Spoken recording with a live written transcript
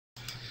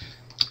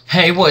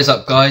Hey, what is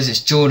up guys,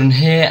 it's Jordan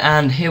here,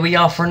 and here we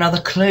are for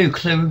another clue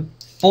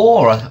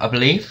 4 I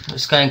believe.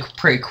 It's going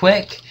pretty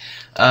quick.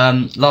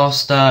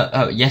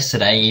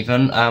 Yesterday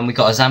even, we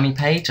got a Zami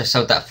page. I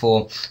sold that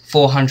for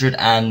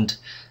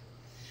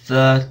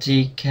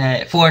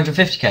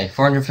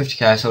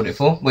 450k I sold it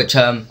for, which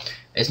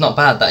it's not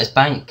bad, that is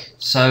bank.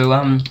 So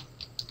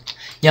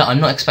yeah,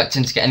 I'm not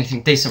expecting to get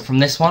anything decent from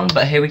this one,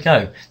 but here we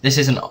go. This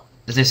is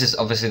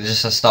obviously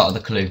just the start of the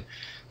clue.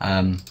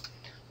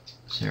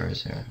 0,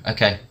 0.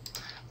 Okay.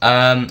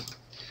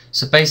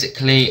 So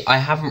basically, I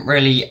haven't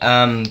really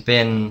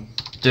been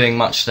doing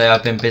much today.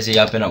 I've been busy.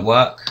 I've been at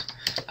work.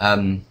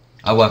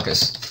 I work at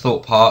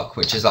Thorpe Park,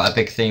 which is like a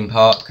big theme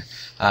park.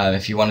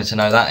 If you wanted to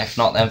know that, if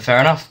not, then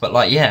fair enough. But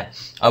like, yeah,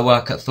 I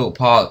work at Thorpe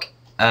Park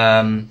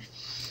in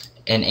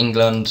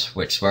England,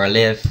 which is where I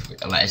live.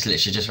 Like, it's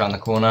literally just around the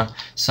corner.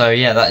 So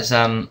yeah, that's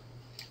where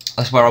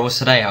I was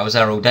today. I was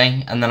there all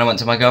day, and then I went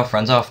to my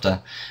girlfriend's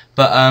after.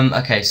 But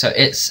okay, so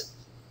it's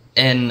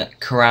in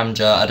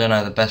Karamja. I don't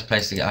know the best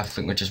place to get. I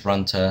think we just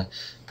run to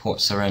Port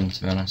Sarim,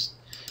 to be honest.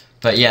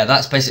 But yeah,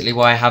 that's basically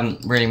why I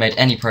haven't really made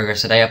any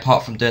progress today,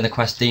 apart from doing the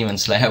quest Demon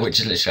Slayer, which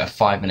is literally a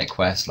 5-minute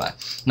quest, like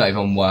not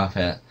even worth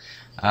it.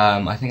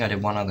 I think I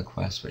did one other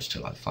quest which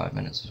took like 5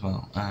 minutes as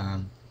well.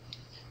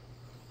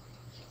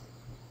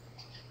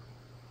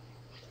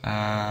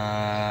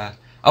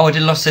 Oh, I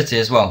did Lost City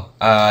as well.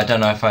 I don't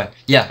know if I've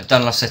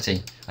done Lost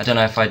City. I don't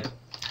know if I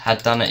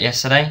had done it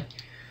yesterday.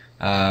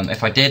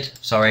 If I did,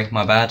 sorry,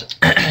 my bad.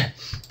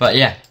 But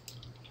yeah,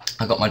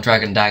 I got my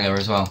dragon dagger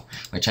as well,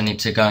 which I need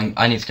to go and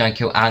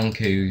kill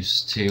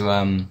Ankus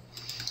to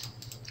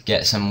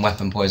get some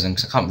weapon poison,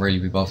 because I can't really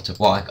be bothered to.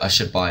 Well, I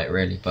should buy it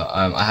really, but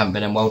I haven't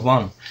been in World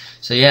 1.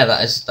 So yeah,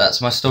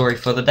 that's my story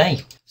for the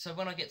day. So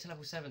when I get to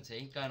level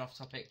 70, going off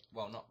topic,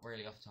 well, not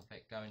really off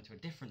topic, going to a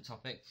different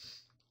topic.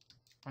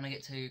 When I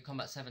get to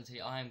combat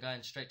 70, I am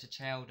going straight to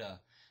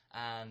Chelda.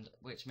 And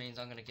which means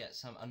I'm going to get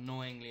some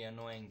annoying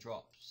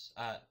drops,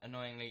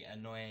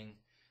 annoying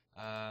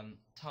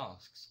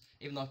tasks.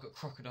 Even though I've got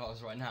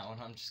crocodiles right now, and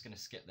I'm just going to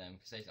skip them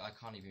because I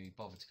can't even be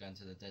bothered to go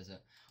into the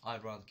desert.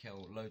 I'd rather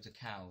kill loads of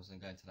cows than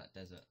go into that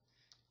desert.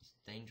 It's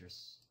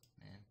dangerous,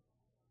 man.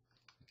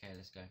 Okay,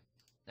 let's go.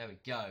 There we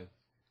go.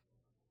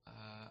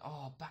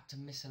 Oh, back to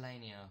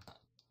miscellanea.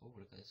 Oh,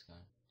 look at this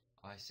guy.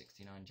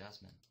 I-69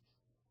 Jasmine.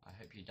 I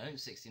hope you don't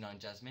 69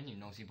 Jasmine, you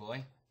naughty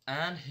boy.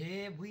 And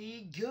here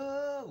we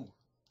go!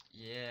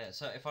 Yeah,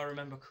 so if I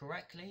remember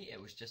correctly, it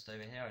was just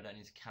over here. I don't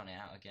need to count it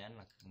out again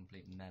like a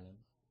complete melon.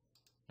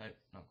 Nope,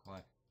 not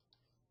quite.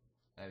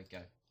 There we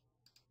go.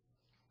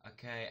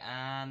 Okay,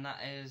 and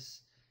that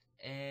is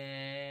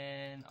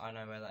in... I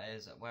know where that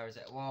is. Where is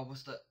it? Whoa,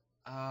 what's the...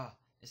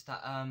 it's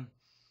that,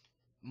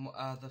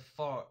 the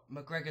fort...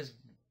 McGregor's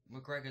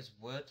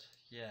Wood?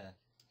 Yeah.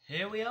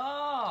 Here we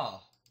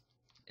are!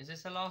 Is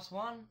this the last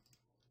one?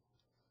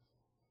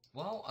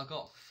 Well, I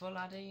got full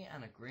addy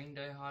and a green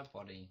doe high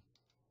body.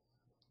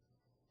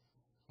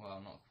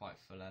 Well, not quite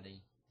full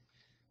addy.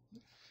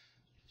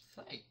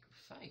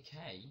 30k?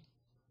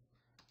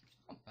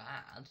 It's not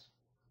bad.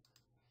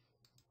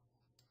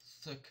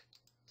 Sick.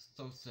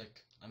 So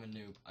sick. I'm a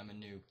noob. Oh,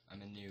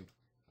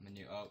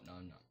 no,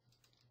 I'm not.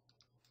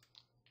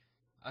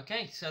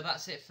 Okay, so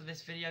that's it for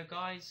this video,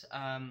 guys.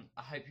 I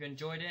hope you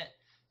enjoyed it.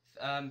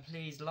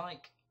 Please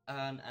like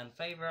and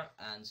favourite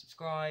and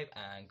subscribe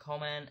and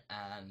comment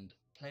and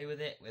play with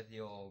it with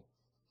your...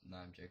 No,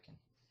 I'm joking.